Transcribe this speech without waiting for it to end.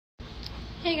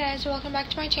Hey guys, welcome back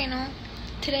to my channel.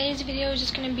 Today's video is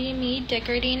just going to be me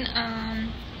decorating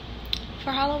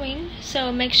for Halloween.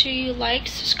 So make sure you like,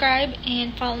 subscribe,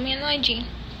 and follow me on IG.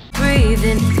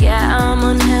 Breathing, yeah, I'm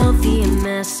unhealthy and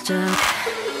messed up.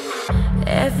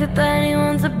 Everybody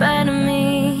wants a bite of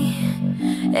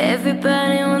me.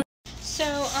 Everybody wants. So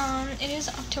it is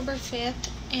October 5th,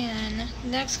 and the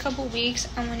next couple weeks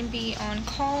I'm going to be on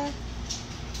call.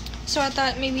 So I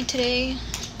thought maybe today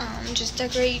just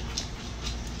decorate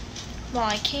while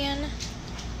I can,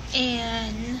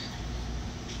 and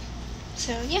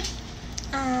so yeah.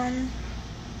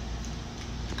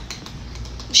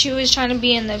 She was trying to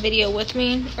be in the video with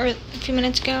me a few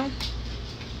minutes ago.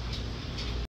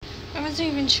 I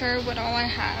wasn't even sure what all I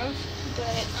have,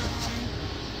 but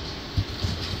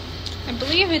I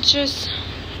believe it's just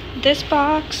this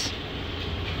box,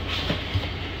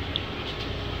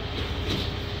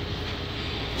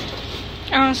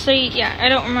 honestly, yeah, I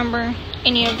don't remember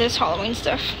any of this Halloween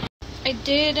stuff. I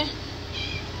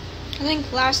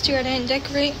think last year I didn't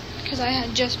decorate because I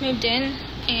had just moved in,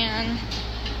 and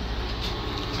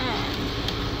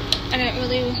I didn't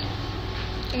really,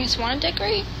 I guess, want to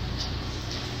decorate.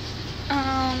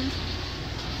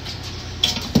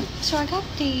 So I got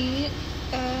the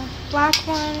black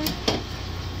one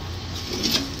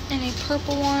and a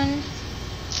purple one.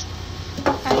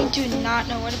 I do not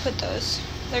know where to put those.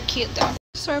 They're cute though.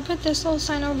 So I put this little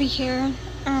sign over here.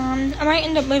 I might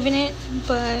end up moving it,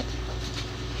 but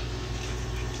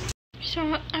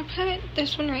so I put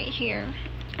this one right here.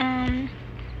 I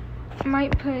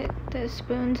might put the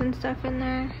spoons and stuff in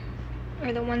there,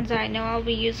 or the ones that I know I'll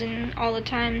be using all the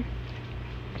time.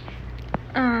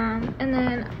 And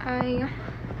then I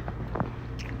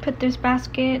put this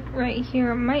basket right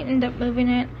here. I might end up moving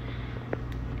it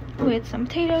with some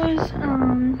potatoes.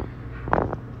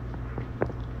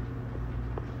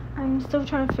 I'm still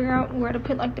trying to figure out where to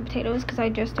put like the potatoes because I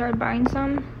just started buying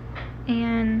some,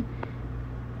 and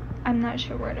I'm not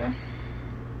sure where to.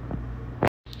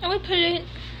 I would put it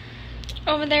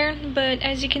over there, but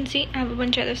as you can see, I have a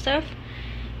bunch of other stuff,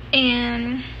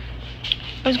 and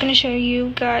I was going to show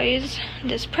you guys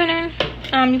this printer.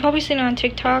 You probably seen it on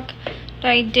TikTok, but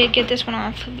I did get this one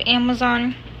off of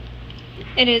Amazon.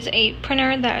 It is a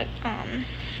printer that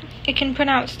it can print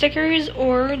out stickers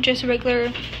or just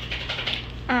regular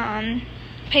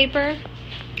paper.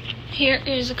 Here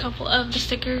is a couple of the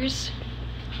stickers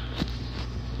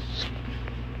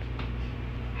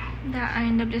that I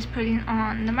end up just putting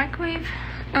on the microwave.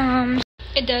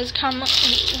 It does come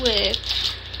with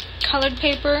colored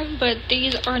paper, but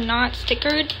these are not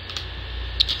stickered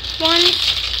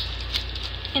ones,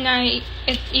 and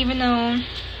even though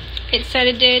it said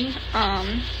it did,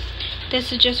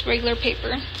 this is just regular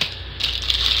paper.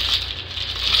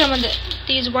 Some of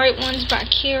these white ones back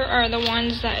here are the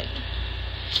ones that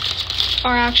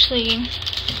are actually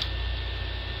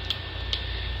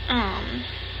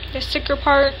the sticker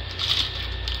part,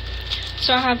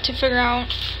 so I have to figure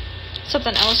out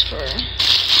something else for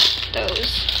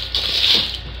those.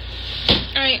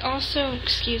 I also,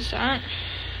 excuse that,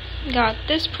 got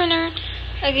this printer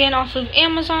again off of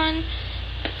Amazon.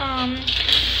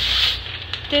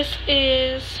 This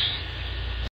is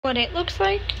what it looks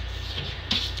like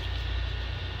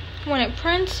when it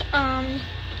prints.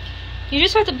 You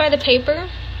just have to buy the paper.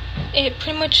 It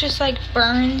pretty much just like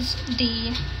burns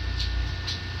the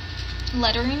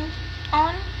lettering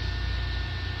on.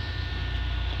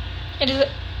 It is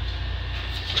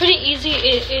pretty easy.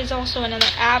 It is also another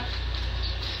app,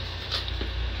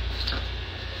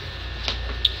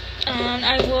 and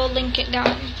I will link it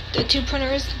down, the two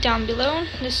printers down below.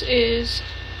 This is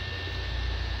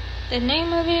the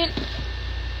name of it.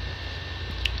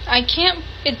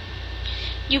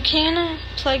 You can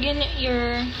plug in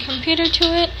your computer to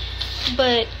it,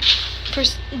 but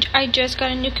I just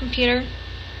got a new computer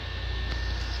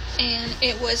and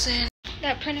it wasn't.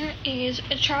 That printer is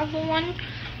a travel one,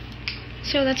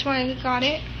 so that's why I got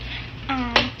it.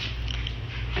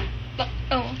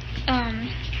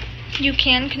 You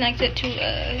can connect it to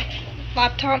a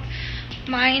laptop.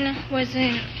 Mine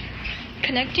wasn't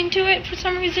connecting to it for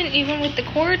some reason, even with the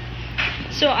cord,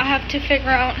 so I have to figure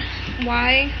out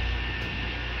why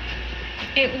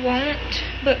it won't.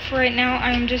 But for right now,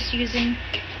 I'm just using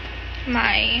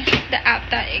the app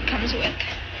that it comes with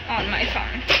on my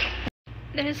phone.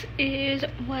 This is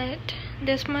what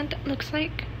this month looks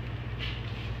like.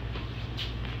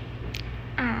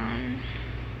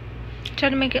 Tried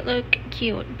to make it look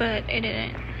cute, but it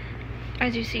didn't.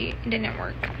 As you see, it didn't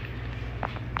work.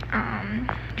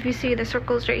 If you see the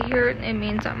circles right here, it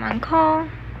means I'm on call.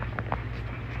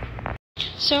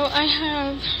 So I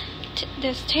have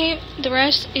this tape. The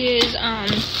rest is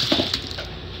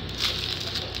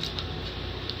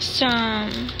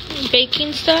some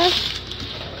baking stuff.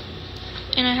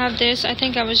 And I have this. I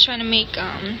think I was trying to make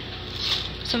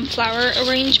some flower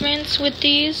arrangements with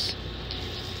these.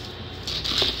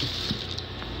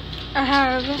 I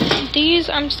have these.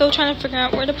 I'm still trying to figure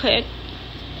out where to put.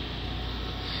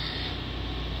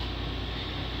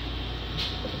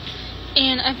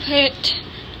 And I put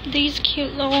these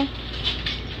cute little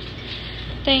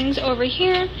things over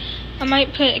here. I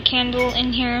might put a candle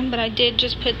in here, but I did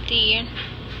just put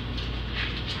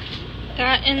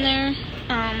that in there.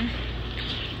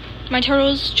 My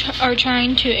turtles are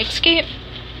trying to escape,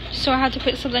 so I had to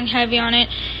put something heavy on it.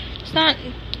 It's not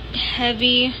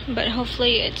heavy, but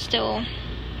hopefully it still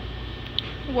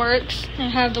works. I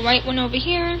have the white one over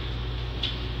here.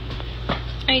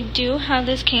 I do have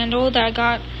this candle that I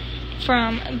got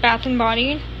from Bath and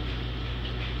Body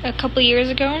a couple years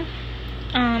ago.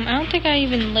 I don't think I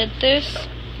even lit this,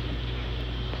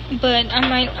 but I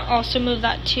might also move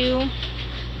that too.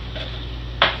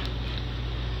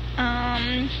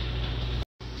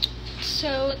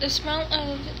 So the smell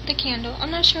of the candle, I'm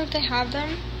not sure if they have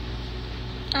them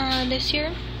this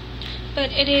year,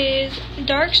 but it is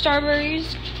dark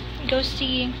strawberries,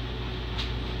 ghosty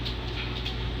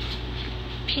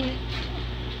pink,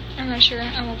 I'm not sure,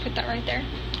 I will put that right there.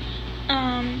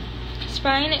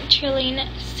 Spine chilling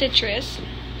citrus,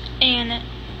 and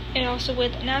it also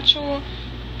with natural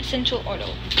essential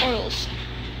oils.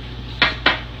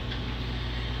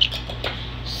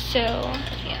 So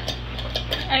yeah,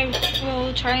 I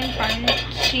will try and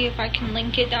see if I can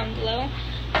link it down below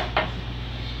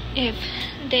if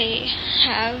they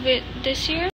have it this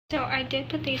year. So I did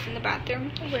put these in the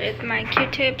bathroom with my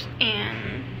Q-tips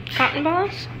and cotton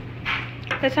balls.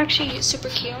 That's actually super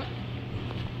cute.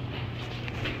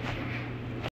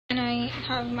 And I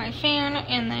have my fan,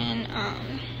 and then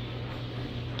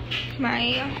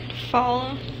my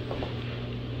fall.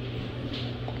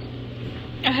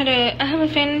 I have a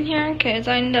fan in here because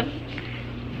I ended up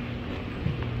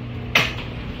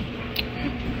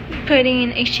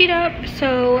putting a sheet up,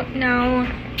 so now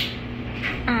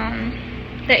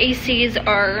the ACs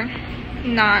are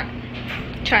not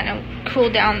trying to cool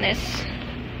down this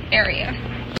area.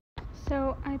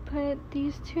 So I put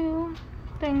these two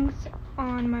things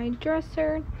on my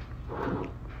dresser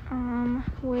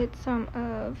with some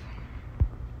of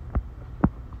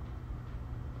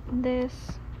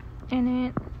this in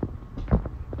it.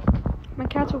 My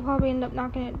cats will probably end up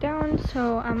knocking it down,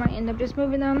 so I might end up just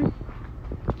moving them.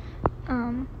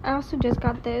 I also just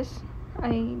got this.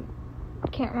 I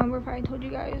can't remember if I told you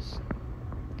guys.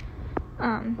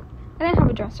 I didn't have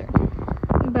a dresser,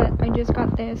 but I just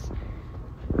got this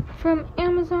from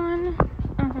Amazon.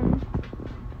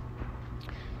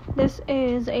 This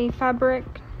is a fabric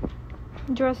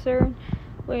dresser,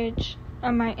 which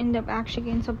I might end up actually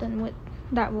getting something with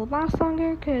that will last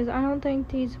longer, because I don't think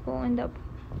these will end up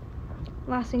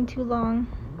lasting too long.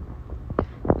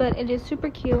 But it is super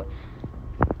cute.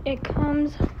 It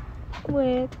comes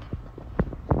with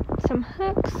some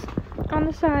hooks on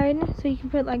the side, so you can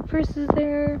put like purses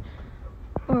there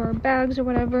or bags or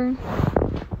whatever.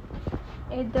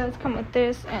 It does come with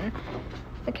this, and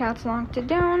the cats locked it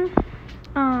down.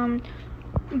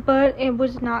 But it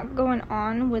was not going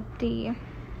on with the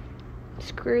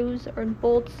screws or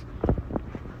bolts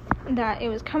that it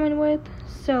was coming with,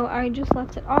 so I just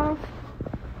left it off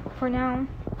for now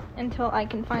until I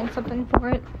can find something for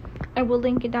it. I will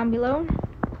link it down below.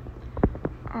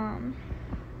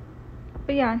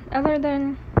 But yeah, other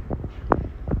than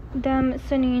them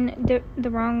sending the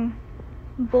wrong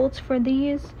bolts for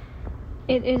these,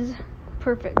 it is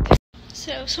perfect.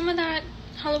 So some of that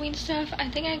Halloween stuff I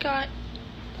think I got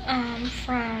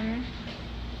from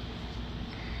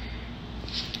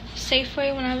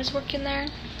Safeway when I was working there.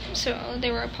 So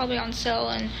they were probably on sale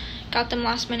and got them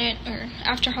last minute or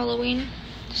after Halloween.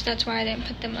 So that's why I didn't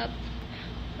put them up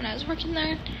when I was working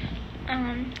there.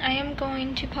 I am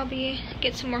going to probably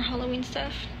get some more Halloween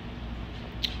stuff.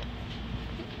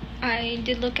 I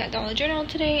did look at Dollar General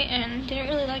today and didn't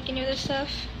really like any of this stuff.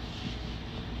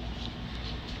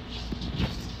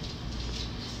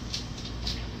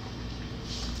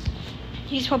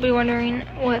 He's probably wondering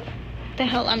what the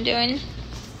hell I'm doing.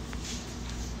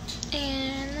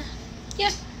 And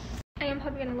yeah, I am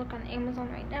probably gonna look on Amazon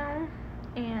right now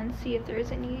and see if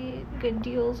there's any good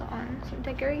deals on some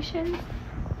decorations,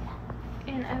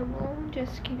 and I will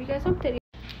just keep you guys updated.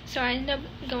 So I ended up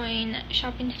going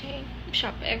shopping today.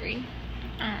 Shop every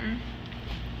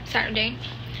Saturday,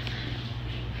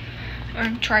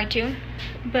 or try to,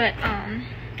 but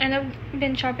and I've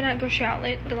been shopping at grocery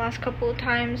outlet the last couple of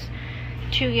times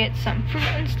to get some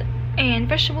fruit and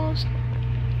vegetables.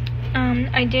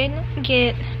 I did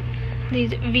get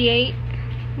these V8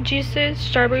 juices,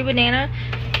 strawberry banana.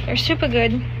 They're super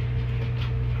good.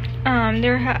 I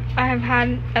have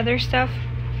had other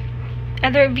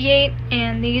V8,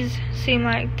 and these seem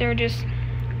like they're just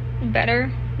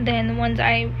better than the ones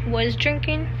I was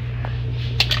drinking.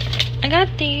 I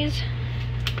got these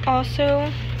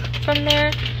also from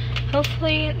there.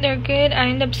 Hopefully they're good. I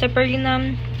end up separating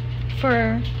them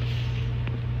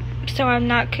so I'm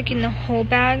not cooking the whole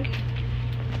bag.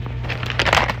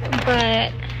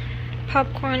 But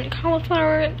popcorn,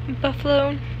 cauliflower,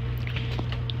 buffalo.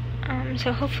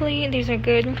 So hopefully these are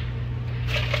good.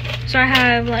 So I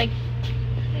have like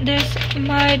this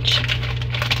much,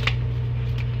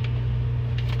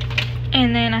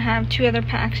 and then I have 2 other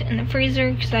packs in the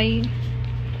freezer because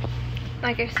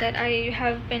like I said, I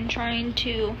have been trying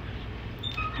to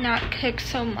not cook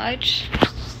so much.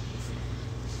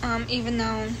 Even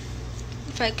though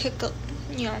if I cook,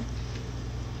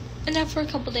 enough for a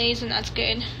couple days, and that's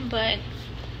good, but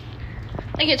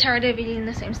I get tired of eating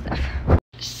the same stuff.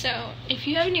 So if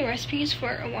you have any recipes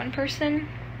for a 1 person,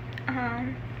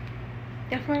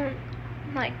 definitely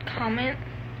like comment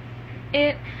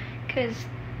it, because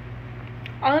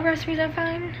all the recipes I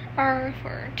find are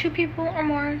for 2 people or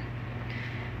more.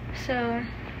 So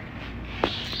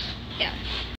yeah,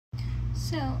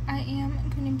 so I am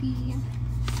gonna be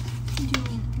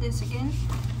doing this again.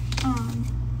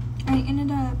 I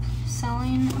ended up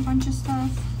selling a bunch of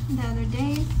stuff the other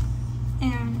day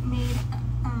and made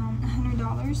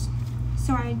 $100.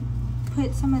 So I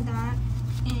put some of that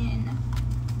in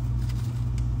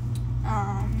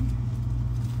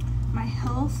my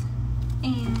health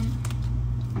and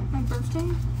my birthday.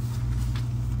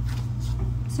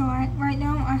 So right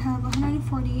now I have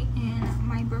 140 in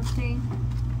my birthday.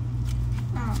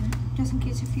 Just in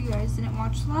case if you guys didn't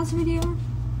watch the last video,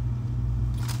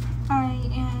 I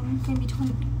am going to be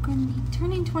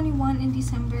turning 21 in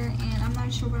December, and I'm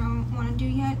not sure what I want to do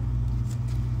yet.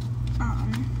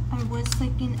 I was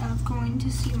thinking of going to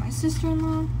see my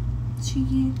sister-in-law.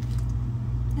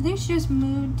 I think she just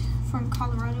moved from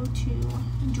Colorado to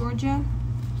Georgia.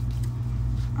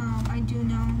 I do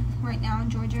know right now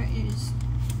Georgia is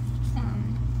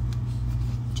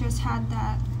just had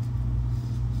that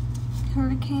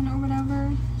hurricane or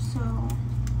whatever, so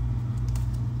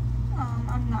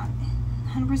I'm not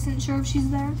 100% sure if she's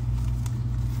there.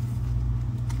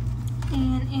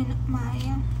 And in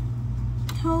my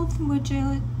health, which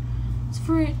is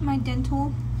for my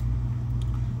dental,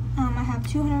 I have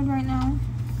 200 right now,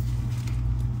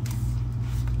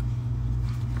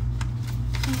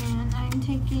 and I'm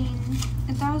taking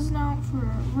 1,000 out for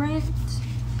rent.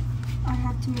 I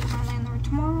have to meet my landlord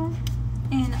tomorrow,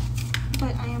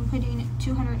 but I am putting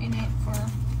 200 in it for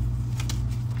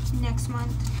next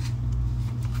month.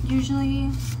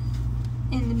 Usually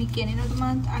in the beginning of the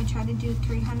month I try to do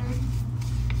 300,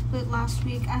 but last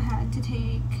week I had to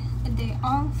take a day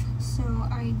off, so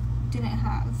I didn't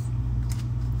have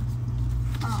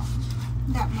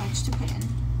that much to put in,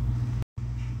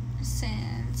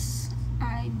 since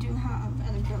I do have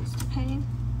other bills to pay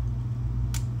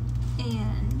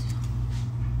and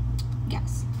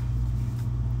gas.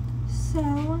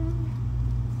 So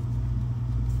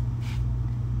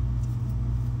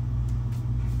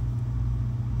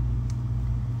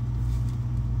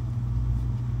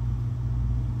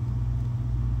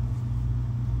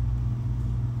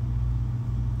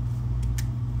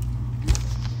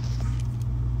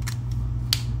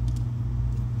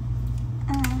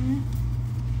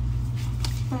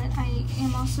but I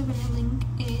am also going to link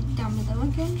it down below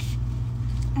again.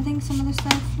 I think some of the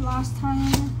stuff last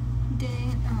time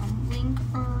didn't link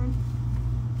or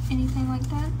anything like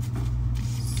that.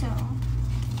 So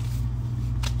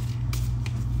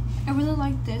I really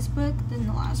like this book than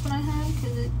the last one I had,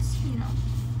 because it's,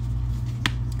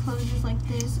 closes like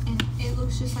this and it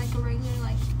looks just like a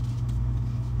regular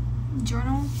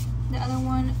journal. The other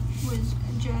one was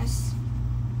just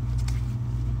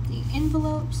the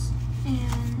envelopes,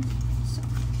 and so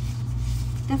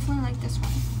definitely like this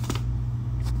one.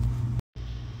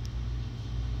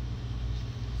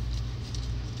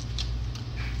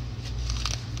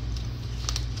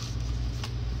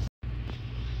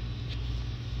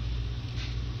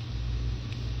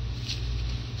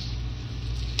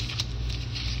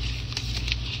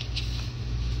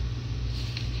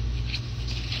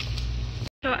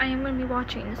 So I am going to be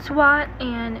watching SWAT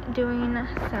and doing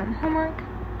some homework.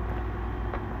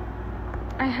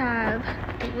 I have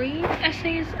 3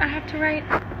 essays I have to write.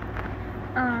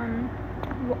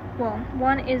 well,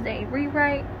 one is a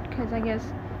rewrite, because I guess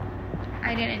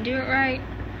I didn't do it right,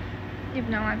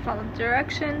 even though I followed the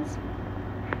directions.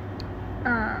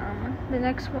 The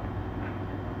next one,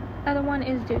 other one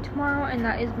is due tomorrow, and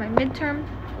that is my midterm.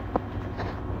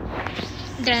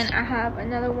 Then I have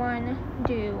another one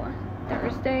due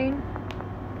Thursday,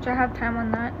 which I have time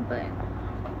on that, but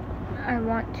I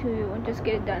want to just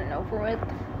get it done and over with.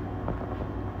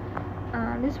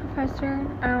 This professor,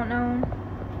 I don't know,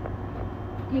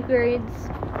 he grades,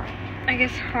 I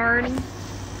guess, hard.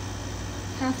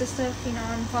 Half the stuff, you know,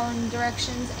 I'm following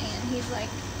directions, and he's like,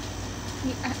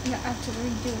 you have to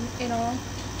redo it all.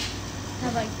 I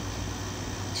have like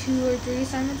 2 or 3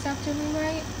 assignments I have to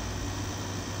rewrite,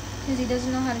 because he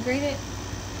doesn't know how to grade it,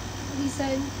 he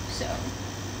said. So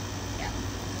yeah,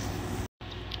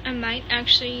 I might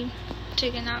actually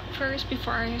take a nap first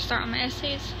before I start on my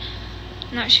essays.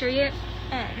 I'm not sure yet.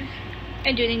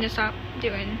 I do need to stop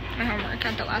doing my homework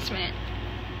at the last minute.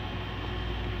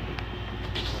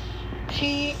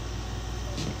 She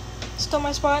stole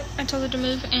my spot. I told her to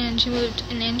move, and she moved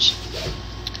an inch.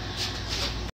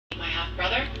 My half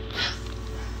brother.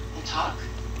 We'll talk.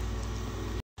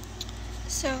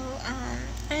 So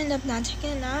I ended up not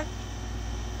taking a nap.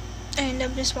 I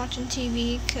ended up just watching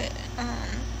TV. Cause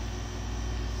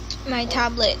my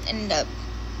tablet ended up,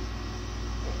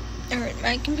 or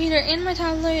my computer and my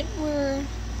tablet were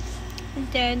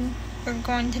dead or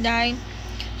going to die.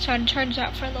 So I had to charge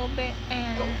that for a little bit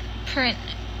and print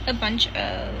a bunch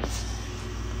of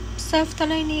stuff that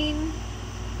I need.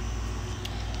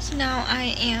 So now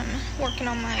I am working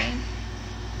on my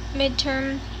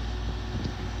midterm,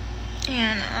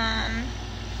 and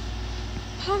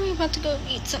probably about to go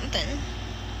eat something,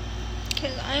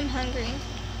 because I'm hungry,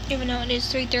 even though it is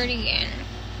 3:30, and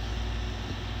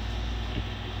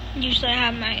usually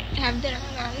I have dinner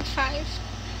around 5.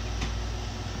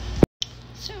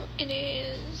 So it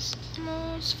is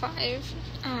almost 5.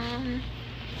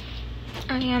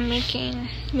 I am making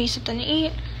me something to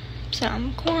eat.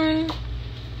 Some corn,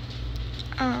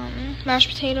 mashed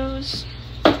potatoes.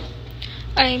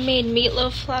 I made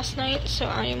meatloaf last night, so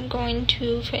I am going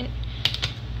to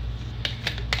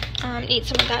eat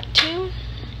some of that too.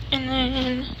 And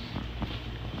then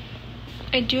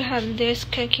I do have this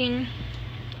cooking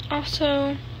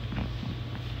also.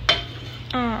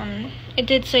 It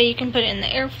did say you can put it in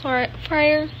the air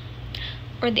fryer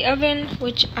or the oven,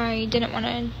 which I didn't want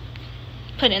to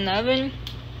put in the oven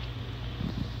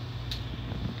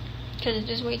because it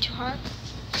is way too hot,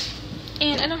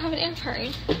 and I don't have an air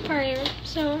fryer,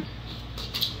 so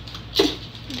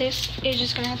this is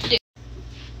just gonna have to do.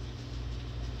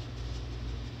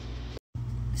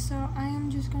 So I am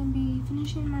just gonna be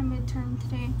finishing my midterm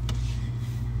today.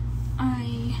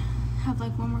 I have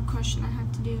like one more question I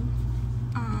have to do.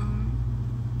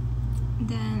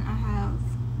 Then I have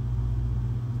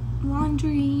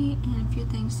laundry and a few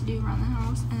things to do around the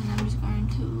house, and I'm just going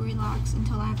to relax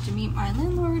until I have to meet my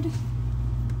landlord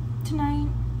tonight.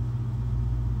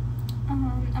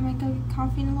 I might go get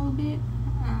coffee in a little bit,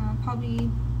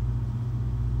 probably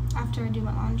after I do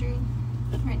my laundry.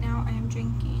 Right now I am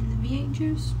drinking the V8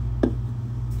 juice, and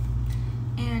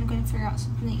I'm going to figure out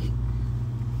something to eat.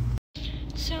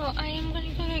 So I am going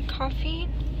to go get coffee.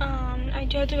 I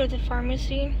do have to go to the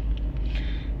pharmacy,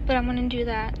 but I'm going to do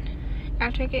that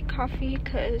after I get coffee,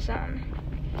 because I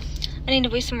need to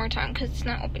waste some more time because it's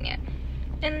not open yet.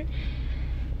 And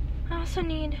I also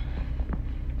need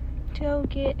to go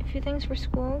get a few things for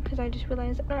school, because I just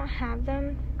realized I don't have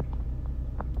them.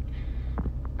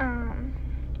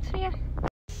 So yeah.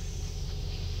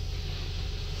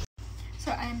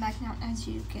 So I am back now, as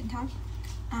you can tell.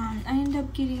 I ended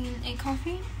up getting a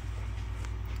coffee.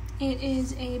 It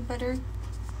is a butter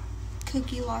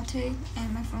cookie latte,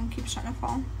 and my phone keeps trying to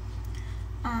fall.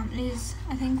 It is,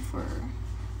 I think, for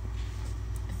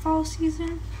fall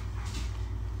season.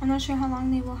 I'm not sure how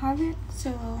long they will have it,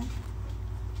 so,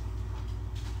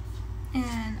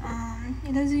 and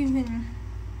it doesn't even,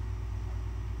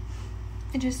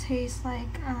 it just tastes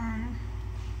like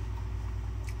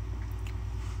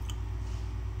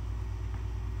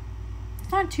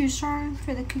it's not too strong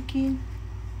for the cookie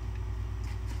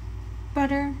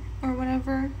butter or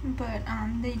whatever, but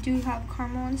they do have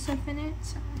caramel and stuff in it.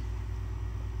 So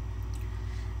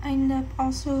I ended up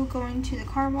also going to the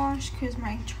car wash because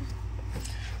my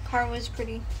car was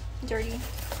pretty dirty.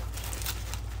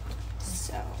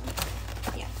 So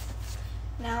yeah,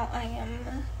 now I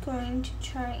am going to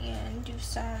try and do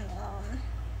some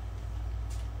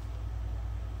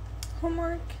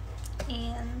homework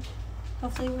and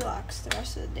hopefully relax the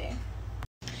rest of the day.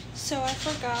 So I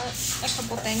forgot a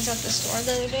couple things at the store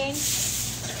the other day.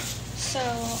 So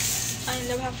I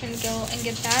ended up having to go and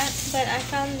get that. But I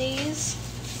found these.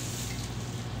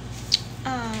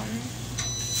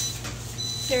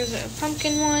 There's a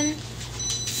pumpkin one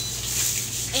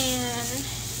and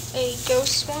a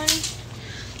ghost one.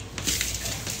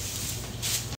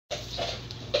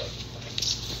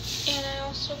 And I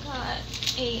also got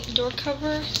a door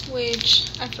cover, which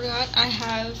I forgot I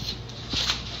have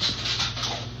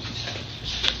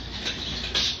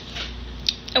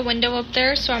a window up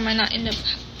there, so I might not end up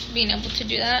being able to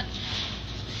do that.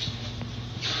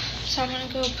 So I'm gonna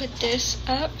go put this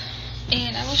up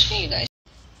and I will show you guys.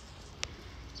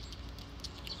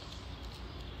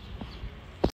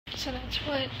 So that's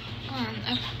what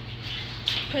I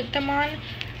put them on.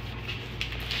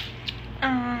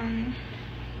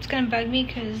 It's gonna bug me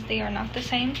because they are not the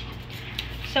same.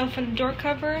 So for the door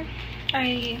cover,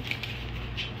 I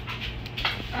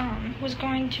was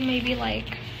going to maybe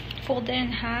like fold it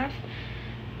in half,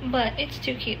 but it's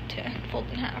too cute to fold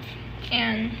in half,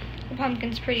 and the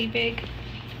pumpkin's pretty big,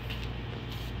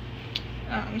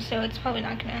 so it's probably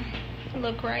not gonna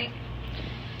look right.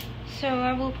 So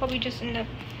I will probably just end up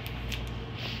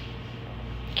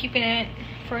keeping it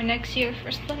for next year for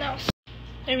something else.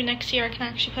 Maybe next year I can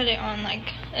actually put it on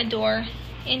like a door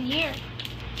in here.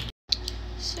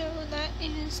 So that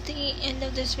is the end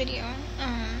of this video.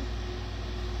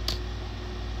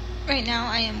 Right now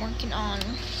I am working on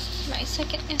my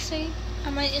second essay.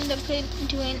 I might end up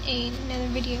doing another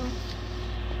video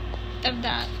of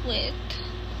that with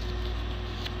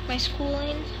my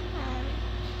schooling.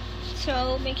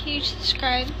 So make sure you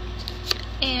subscribe,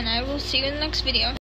 and I will see you in the next video.